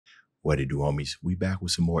What it do, homies? We back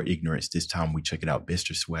with some more ignorance. This time we checking out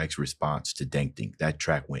Mr. Swag's response to Dankting. That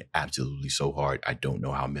track went absolutely so hard. I don't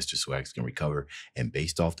know how Mr. Swags can recover. And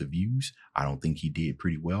based off the views, I don't think he did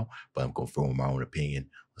pretty well, but I'm going to throw in my own opinion.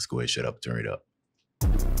 Let's go ahead, shut up, turn it up.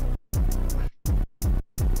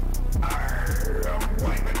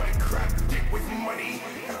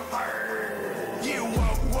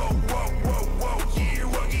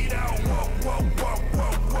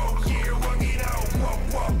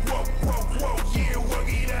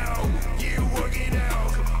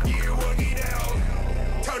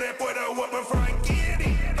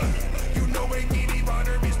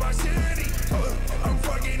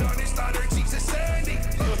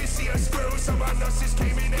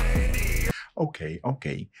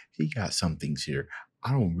 Okay. He got some things here.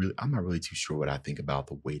 I'm not really too sure what I think about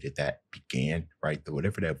the way that began, right?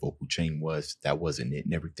 Whatever that vocal chain was, that wasn't it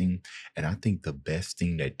and everything. And I think the best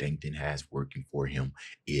thing that Dankting has working for him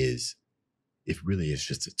is, it really is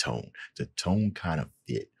just a tone. The tone kind of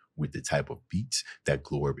fit with the type of beats that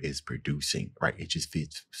Glorb is producing, right? It just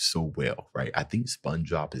fits so well, right? I think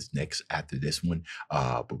SpongeBob is next after this one.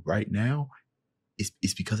 But right now,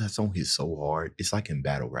 it's because that song hits so hard. It's like in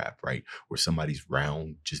battle rap, right? Where somebody's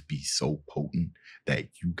round just be so potent that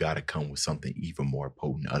you got to come with something even more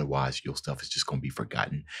potent. Otherwise, your stuff is just going to be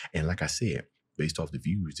forgotten. And like I said, based off the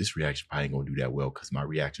views, this reaction probably ain't going to do that well because my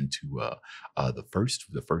reaction to the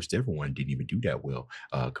first ever one didn't even do that well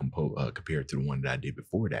compared to the one that I did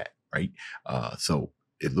before that, right? So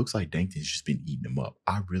it looks like Dankting's just been eating them up.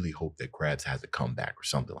 I really hope that KRAB has a comeback or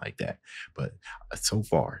something like that. But so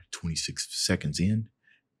far, 26 seconds in,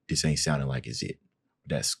 this ain't sounding like it's it.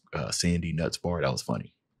 That's Sandy Nuts bar. That was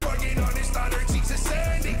funny.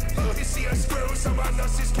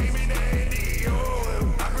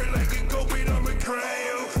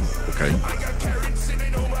 Okay.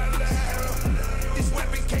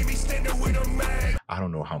 I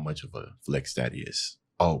don't know how much of a flex that is.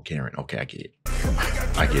 Oh, Karen. Okay, I get it.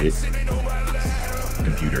 I get it.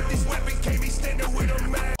 Computer.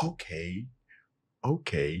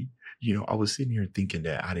 Okay. You know, I was sitting here thinking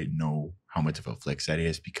that I didn't know how much of a flex that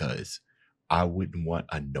is because I wouldn't want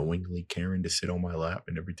unknowingly Karen to sit on my lap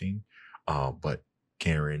and everything. But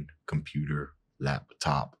Karen, computer,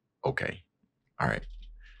 laptop. Okay. All right.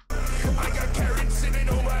 I got Karen sitting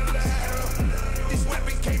on my lap. This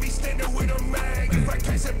weapon can't be standing with a mag. If I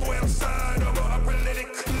catch that boy outside, I'm a upper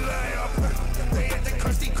they had the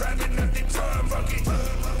crusty crab and nothing time, fuck it.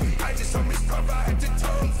 I just saw Miss Puff, I had to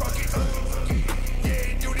tongue, fuck it.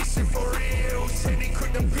 Yeah, do this shit for real. Sending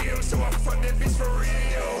quick appeal, so I fuck that bitch for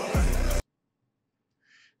real.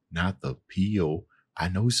 Not the peel. I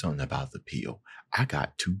know something about the peel. I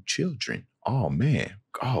got 2 children. Oh, man.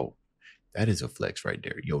 Oh, that is a flex right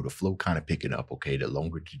there. Yo, the flow kind of picking up, okay? The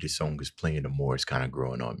longer this song is playing, the more it's kind of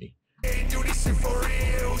growing on me.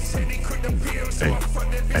 Hey.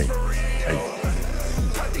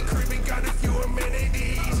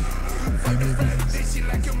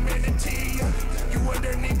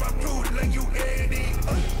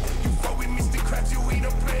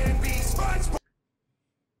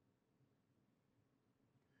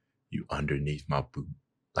 You underneath my boot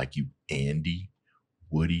like you Andy,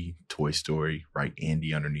 Woody, Toy Story, right?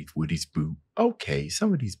 Andy underneath Woody's boot. Okay,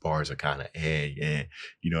 some of these bars are kind of yeah,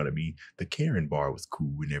 you know what I mean? The Karen bar was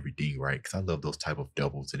cool and everything, right? Because I love those type of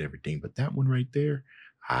doubles and everything. But that one right there,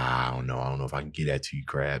 I don't know if I can get that to you,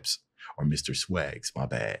 KRAB, or Mr. Swags. My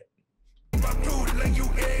bad.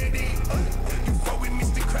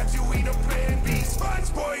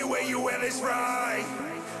 Boy, where you at is right.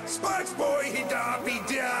 Sparks boy, he died.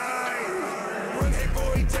 Run that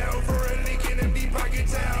boy down for a lick in empty pocket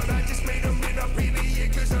town. I just made him in a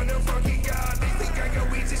billion cause I'm the fucking god. They think I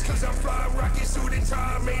got weeds just cause I'm fly rocket suit and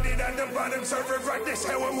tie. Made it at the bottom server right, that's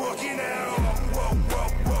how I'm walking out.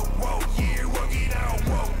 Whoa, yeah, walking out.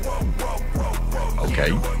 Whoa.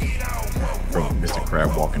 Okay. Bro, Mr.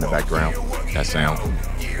 KRAB walk in the background. That sound.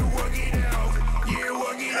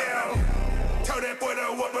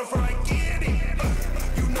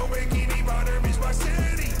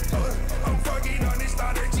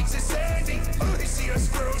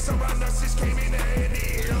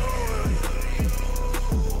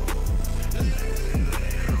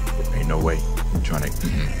 Ain't no way. I'm trying to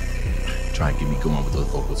get me going with those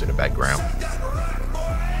vocals in the background.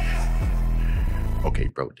 Okay,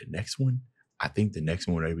 bro. The next one, I think the next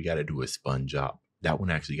one that we got to do is SpongeBob. That one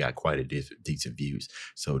actually got quite a decent views.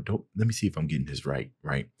 So let me see if I'm getting this right.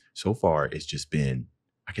 So far, it's just been,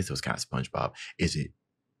 I guess it was kind of SpongeBob. Is it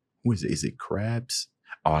KRAB?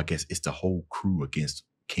 Oh, I guess it's the whole crew against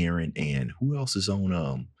Karen, and who else is on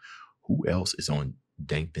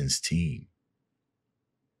Dankting's team?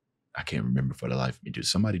 I can't remember for the life of me. Did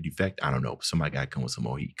somebody defect? I don't know. Somebody got to come with some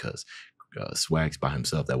more heat because Swags by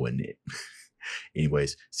himself, that wasn't it.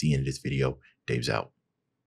 Anyways, see you in this video. Dave's out.